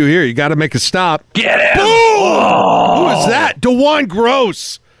teams do here. You got to make a stop. Get him! Boom! Oh. Who is that? DeJuan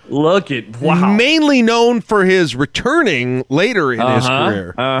Gross. Look at, wow. Mainly known for his returning later in his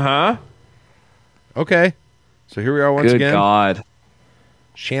career. Uh-huh. Okay. So here we are once again. Good God.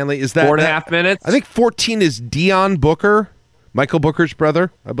 Shanley, is that 4.5 minutes? I think 14 is Dion Booker, Michael Booker's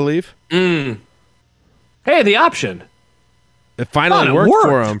brother, I believe. Hey, the option. It finally worked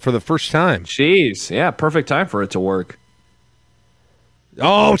for him for the first time. Jeez. Yeah, perfect time for it to work.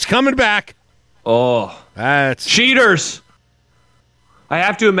 Oh, it's coming back. Oh. That's cheaters. I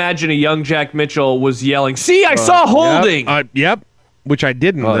have to imagine a young Jack Mitchell was yelling, see, I saw holding. Yep. Which I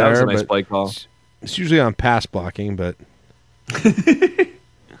didn't there. That was a nice play call. It's usually on pass blocking, but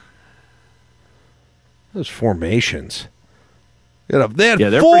those formations. They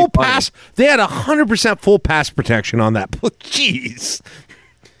had full pass. They had 100% full pass protection on that. Jeez.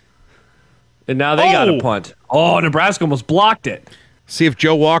 And now they got a punt. Oh, Nebraska almost blocked it. See if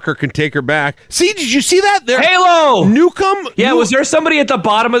Joe Walker can take her back. See, did you see that? There, Halo! Newcomb. Yeah, was there somebody at the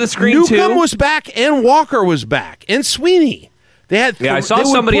bottom of the screen, too? Newcomb was back, and Walker was back, and Sweeney. I saw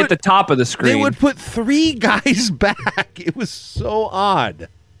somebody at the top of the screen. They would put 3 guys back. It was so odd.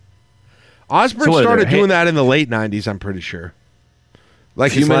 Osborne started doing that in the late 90s, I'm pretty sure. A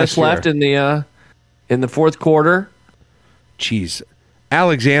few minutes left in the fourth quarter. Jeez.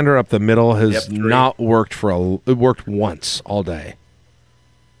 Alexander up the middle has not worked it worked once all day.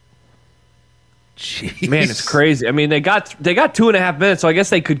 Jeez. Man, it's crazy. I mean, they got 2.5 minutes, so I guess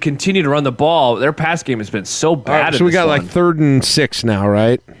they could continue to run the ball. Their pass game has been so bad. So we got 3rd and 6 now,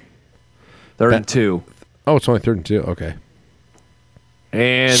 right? 3rd and 2. Oh, it's only 3rd and 2. Okay.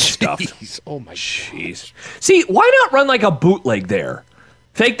 And stuffed. Oh my jeez. See, why not run like a bootleg there?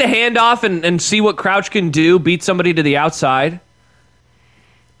 Fake the handoff and see what Crouch can do. Beat somebody to the outside.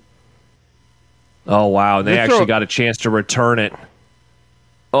 Oh wow, they actually got a chance to return it.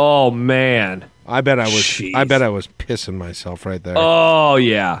 Oh man. I bet I was Jeez. pissing myself right there. Oh,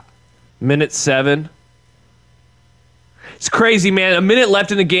 yeah. Minute 7. It's crazy, man. A minute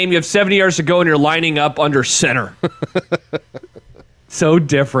left in the game. You have 70 yards to go, and you're lining up under center. So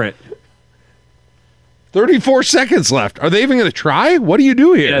different. 34 seconds left. Are they even going to try? What do you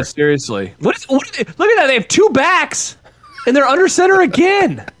do here? Yeah, seriously. Look at that. They have 2 backs, and they're under center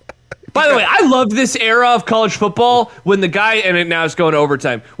again. By the way, I loved this era of college football when the guy, and now it's going to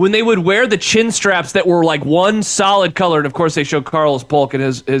overtime, when they would wear the chin straps that were like one solid color. And of course, they show Carlos Polk, and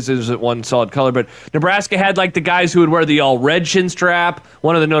his isn't one solid color. But Nebraska had like the guys who would wear the all red chin strap.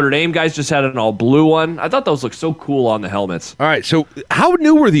 One of the Notre Dame guys just had an all blue one. I thought those looked so cool on the helmets. All right, so how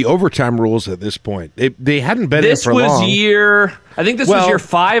new were the overtime rules at this point? They hadn't been in for long. I think this was year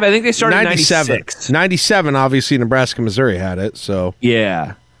 5. I think they started in 96. 97, obviously, Nebraska, Missouri had it. So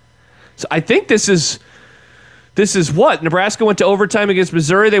yeah. So I think this is what? Nebraska went to overtime against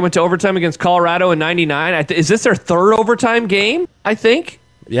Missouri. They went to overtime against Colorado in 99. Is this their 3rd overtime game, I think?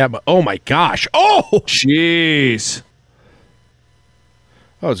 Yeah, but oh my gosh. Oh! Jeez.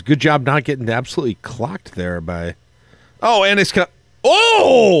 Oh, it's a good job not getting absolutely clocked there by... Oh, and it's...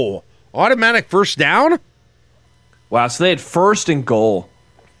 Oh! Automatic first down? Wow, so they had 1st and goal.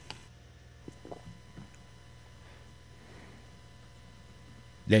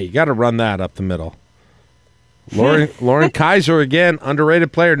 Yeah, you got to run that up the middle. Lauren Kaiser, again,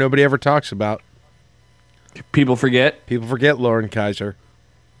 underrated player nobody ever talks about. People forget Lauren Kaiser.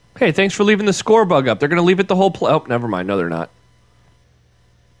 Hey, thanks for leaving the score bug up. They're going to leave it the whole play. Oh, never mind. No, they're not.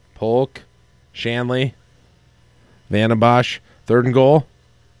 Polk, Shanley, Vandenbosch, 3rd and goal.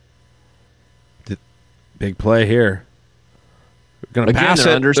 Big play here. They're going to pass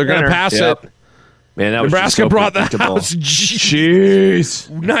it. They're going to pass it. Man, that was Nebraska so brought the predictable. house. Jeez.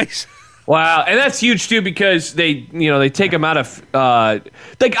 Nice. Wow, and that's huge too because they take them out of I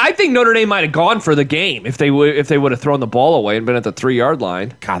think Notre Dame might have gone for the game if they would have thrown the ball away and been at the 3-yard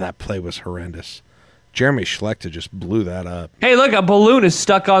line. God, that play was horrendous. Jeremy Schlechter just blew that up. Hey, look, a balloon is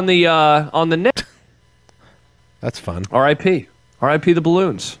stuck on the net. That's fun. R.I.P. R.I.P. the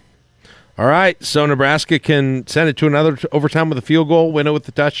balloons. All right, so Nebraska can send it to another overtime with a field goal, win it with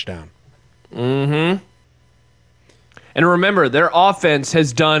the touchdown. Mm-hmm. And remember, their offense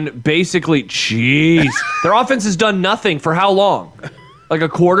has done basically, their offense has done nothing for how long? Like a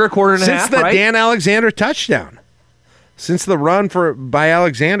quarter and a half, Since the right? Dan Alexander touchdown. Since the run by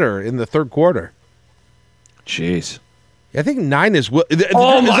Alexander in the 3rd quarter. Jeez. I think 9 is...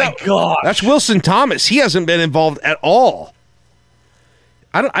 Oh, my God. That's Wilson Thomas. He hasn't been involved at all.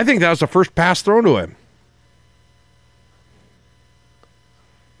 I think that was the first pass thrown to him.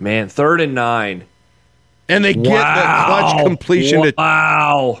 Man, 3rd and 9. And they get the clutch completion to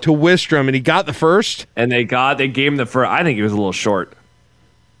Wistrom, and he got the first. And they gave him the first. I think he was a little short.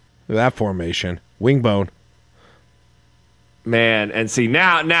 That formation. Wingbone. Man, and see,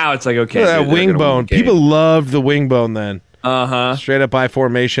 now it's like, okay. Look at that wingbone. People loved the wingbone then. Uh-huh. Straight up I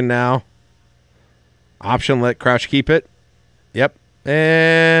formation now. Option, let Crouch keep it. Yep.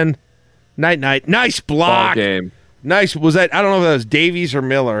 And night. Nice block. Ball game. Nice. Was that, I don't know if that was Davies or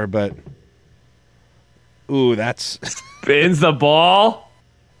Miller, but ooh, that's spins the ball.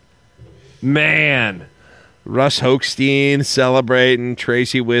 Man. Russ Hochstein celebrating,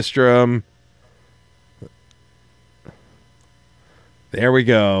 Tracy Wistrom. There we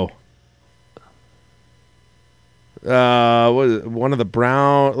go. One of the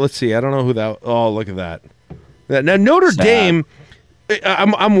Brown. Let's see. I don't know who that. Oh, look at that. Now Notre Dame.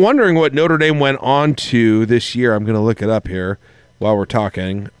 I'm wondering what Notre Dame went on to this year. I'm going to look it up here while we're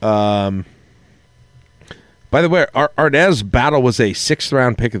talking. By the way, Arnaz Battle was a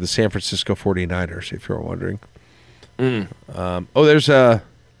 6th-round pick of the San Francisco 49ers, if you're wondering. There's let's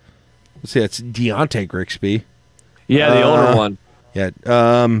see, it's Deontay Grigsby. Yeah, the older one. Yeah.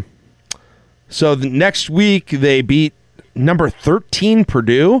 So the next week they beat number 13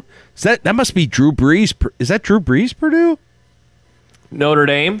 Purdue. That must be Drew Brees. Is that Drew Brees Purdue? Notre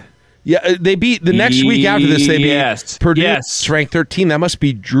Dame? Yeah, they beat the next week after this. They beat Purdue. Yes. Ranked 13. That must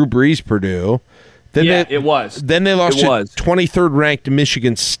be Drew Brees Purdue. Then it was. Then they lost to 23rd ranked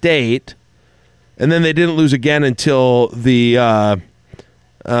Michigan State, and then they didn't lose again until the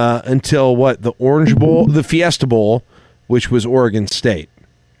Orange Bowl, the Fiesta Bowl, which was Oregon State.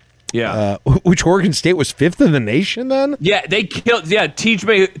 Yeah. Which Oregon State was 5th in the nation then? Yeah, they killed. Yeah,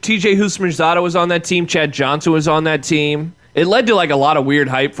 TJ Husmanzada was on that team. Chad Johnson was on that team. It led to like a lot of weird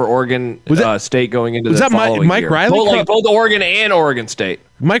hype for Oregon State going into the following Mike year. Riley? Both Oregon and Oregon State.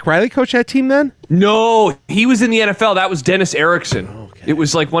 Mike Riley coached that team then? No, he was in the NFL. That was Dennis Erickson. Okay. It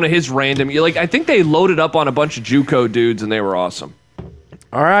was like one of his random. I think they loaded up on a bunch of JUCO dudes, and they were awesome.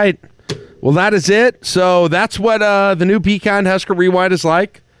 All right. Well, that is it. So that's what the new Be Kind Husker Rewind is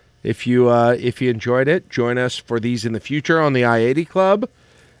like. If you enjoyed it, join us for these in the future on the I-80 Club.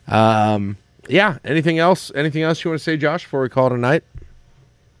 Yeah. Anything else? Anything else you want to say, Josh, before we call it a night?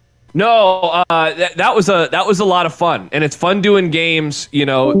 No, that was a lot of fun, and it's fun doing games,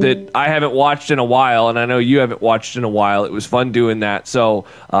 that I haven't watched in a while, and I know you haven't watched in a while. It was fun doing that. So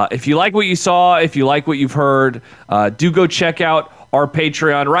if you like what you saw, if you like what you've heard, do go check out our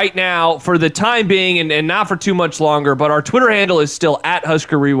Patreon right now for the time being, and not for too much longer, but our Twitter handle is still at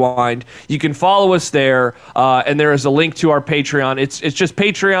Husker Rewind. You can follow us there, and there is a link to our Patreon. It's just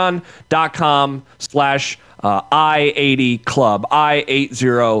patreon.com/I80 Club,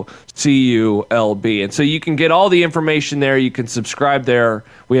 I80CULB. And so you can get all the information there. You can subscribe there.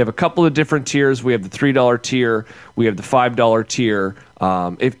 We have a couple of different tiers. We have the $3 tier. We have the $5 tier.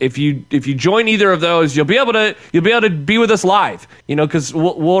 If you join either of those, you'll be able to be with us live, because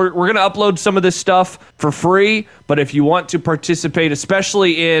we're going to upload some of this stuff for free. But if you want to participate,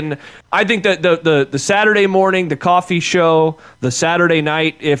 especially in, I think that the Saturday morning, the coffee show, the Saturday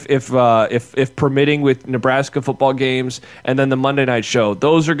night, if permitting, with Nebraska football games, and then the Monday night show,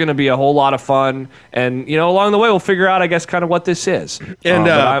 those are going to be a whole lot of fun. And along the way, we'll figure out, I guess, kind of what this is. And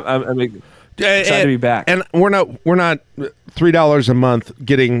I'm excited to be back. And we're not $3 a month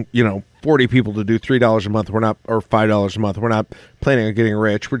getting 40 people to do $3 a month. We're not, or $5 a month. We're not planning on getting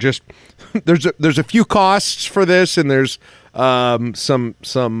rich. We're just there's a few costs for this, and there's some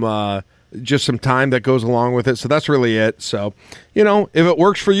just some time that goes along with it. So that's really it. So if it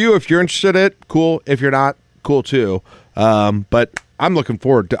works for you, if you're interested in it, cool. If you're not, cool too. But I'm looking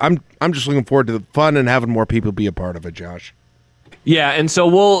forward to I'm just looking forward to the fun and having more people be a part of it, Josh. Yeah, and so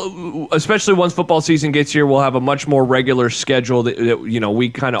we'll, especially once football season gets here, we'll have a much more regular schedule that we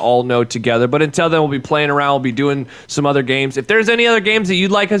kind of all know together. But until then, we'll be playing around. We'll be doing some other games. If there's any other games that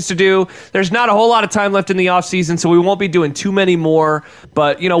you'd like us to do, there's not a whole lot of time left in the off season, so we won't be doing too many more.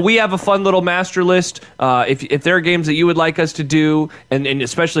 But we have a fun little master list. If there are games that you would like us to do, and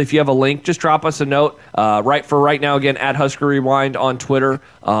especially if you have a link, just drop us a note. Right now, again, at Husker Rewind on Twitter.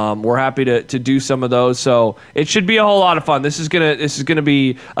 We're happy to do some of those. So it should be a whole lot of fun. This is gonna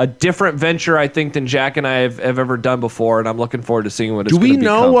be a different venture, I think, than Jack and I have ever done before, and I'm looking forward to seeing what it's going to become. Do we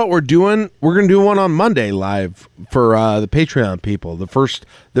know what we're doing? We're going to do one on Monday live for the Patreon people, the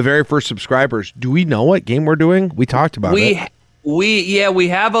very first subscribers. Do we know what game we're doing? We talked about it. We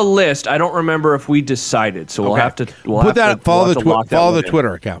have a list. I don't remember if we decided, so we'll have to follow the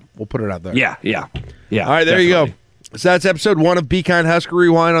Twitter account. We'll put it out there. Yeah. All right, there you go. So that's episode 1 of Be Kind Husker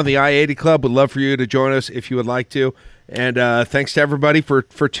Rewind on the I-80 Club. We'd love for you to join us if you would like to. And thanks to everybody for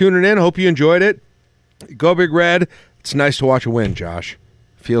tuning in. Hope you enjoyed it. Go Big Red. It's nice to watch a win, Josh.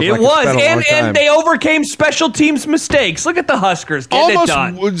 Feels like it's been a long time. And they overcame special teams mistakes. Look at the Huskers getting it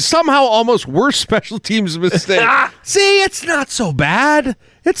done. Somehow almost worse special teams mistakes. See, it's not so bad.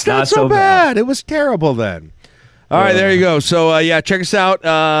 It's not so bad. It was terrible then. All right, there you go. So, check us out.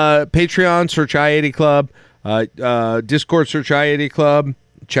 Patreon, search I-80 Club. Discord, search I-80 Club.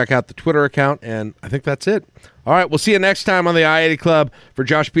 Check out the Twitter account, and I think that's it. All right, we'll see you next time on the I-80 Club. For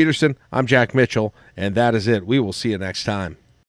Josh Peterson, I'm Jack Mitchell, and that is it. We will see you next time.